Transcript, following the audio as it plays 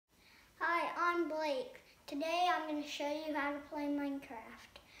Today I'm going to show you how to play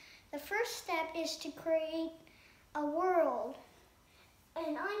Minecraft. The first step is to create a world,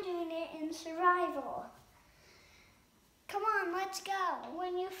 and I'm doing it in survival. Come on, let's go.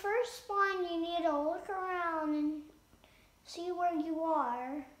 When you first spawn, you need to look around and see where you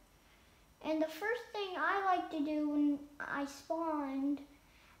are. And the first thing I like to do when I spawned,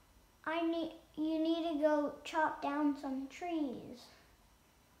 you need to go chop down some trees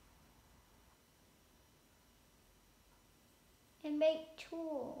and make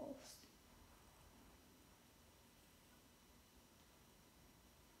tools.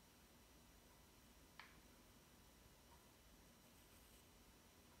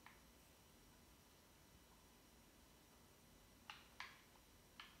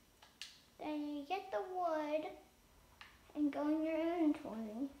 Then you get the wood and go in your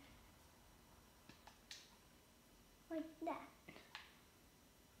inventory, like that.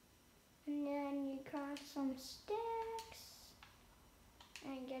 And then you craft some sticks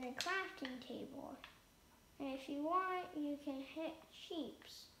and get a crafting table. And if you want, you can hit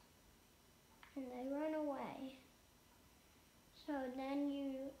sheeps and they run away. So then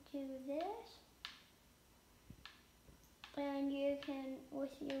you do this, and you can,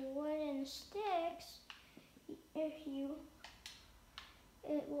 with your wooden sticks, it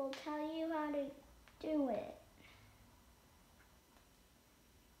will tell you how to do it.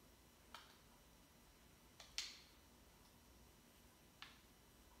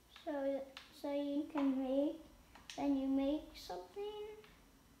 So you can then you make something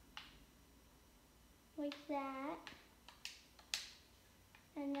like that,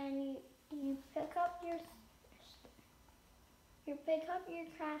 and then you pick up your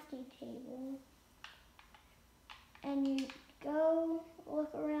crafting table, and you go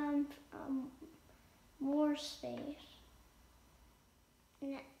look around more space,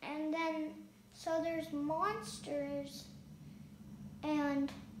 and then so there's monsters,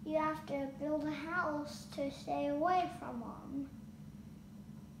 and you have to build a house to stay away from them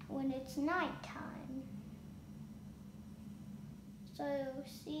when it's nighttime. So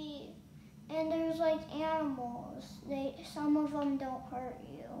see, and there's like animals. Some of them don't hurt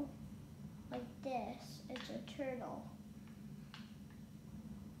you. Like this, it's a turtle.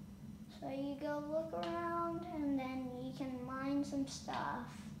 So you go look around, and then you can mine some stuff.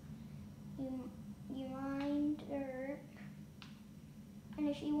 You mine dirt. And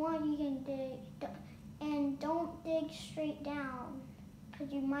if you want, you can dig, and don't dig straight down,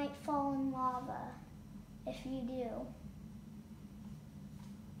 because you might fall in lava if you do.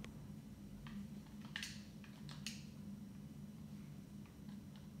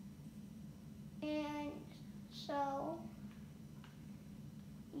 And so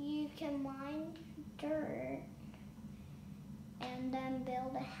you can mine dirt and then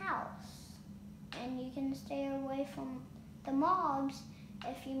build a house, and you can stay away from the mobs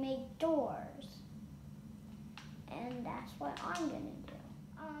if you make doors, and that's what I'm gonna do.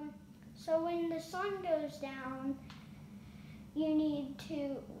 So when the sun goes down, you need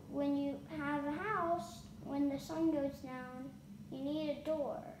to, when you have a house, when the sun goes down, you need a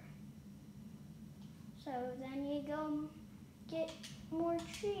door. So then you go get more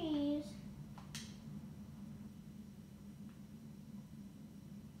trees.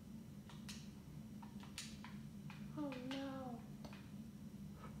 Oh no.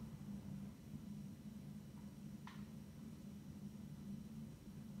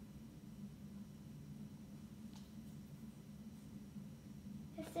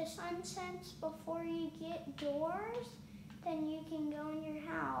 If the sun sets before you get doors, then you can go in your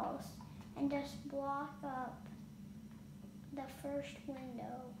house and just block up the first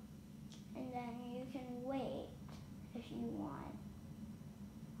window, and then you can wait if you want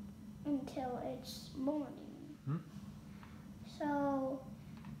until it's morning. So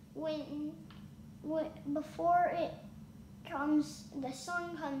before the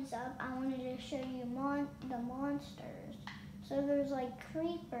sun comes up, I wanted to show you the monsters. So there's like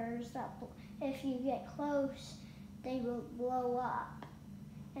creepers that if you get close, they will blow up.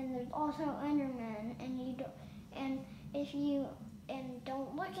 And there's also Endermen, and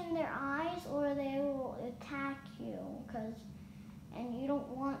don't look in their eyes or they will attack you, and you don't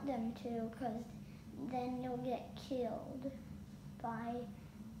want them to, because then you'll get killed by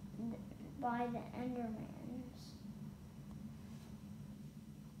the Endermans.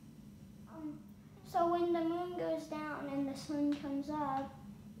 So when the moon goes down and the sun comes up,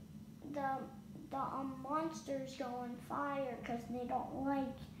 the monsters go on fire because they don't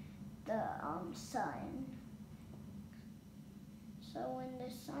like the sun. So when the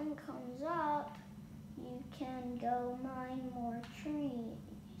sun comes up, you can go mine more trees.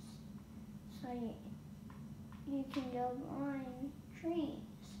 So you can go mine trees.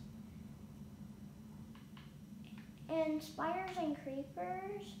 And spiders and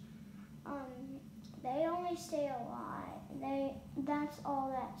creepers, they only stay alive. That's all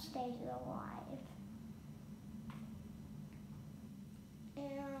that stays alive.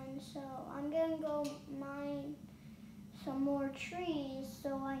 And so I'm gonna go mine some more trees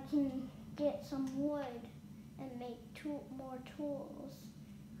so I can get some wood and make more tools.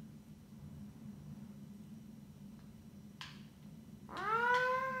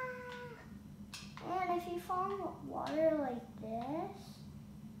 And if you fall in water like this,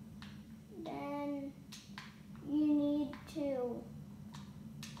 then you need to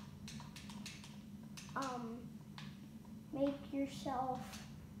make yourself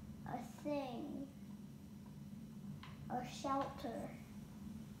a thing, a shelter.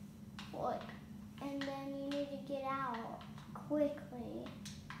 What? And then you need to get out quickly.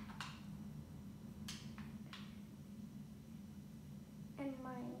 And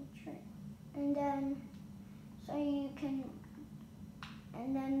mine tree. And then so you can,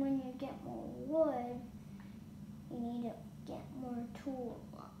 and then when you get more wood, you need to get more tools,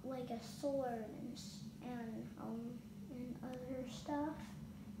 like a sword and other stuff,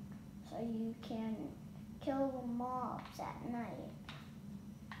 so you can kill the mobs at night.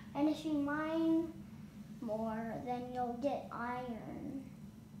 And if you mine more, then you'll get iron.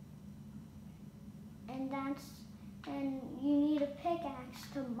 And you need a pickaxe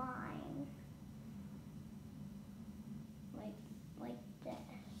to mine. Like this.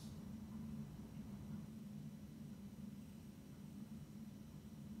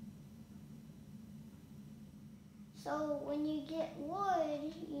 So when you get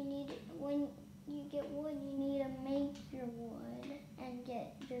wood, you need to make your wood and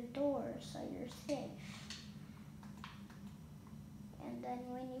get your doors so you're safe. And then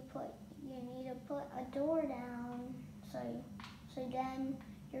you need to put a door down so then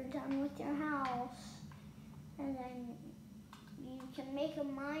you're done with your house. And then you can make a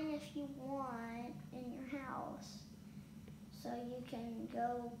mine if you want in your house. So you can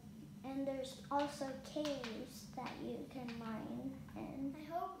go, and there's also caves that you can mine in.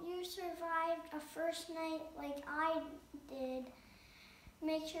 I hope you survived a first night like I did.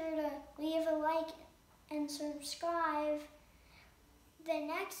 Make sure to leave a like and subscribe. The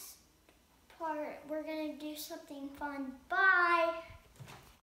next part, we're gonna do something fun. Bye!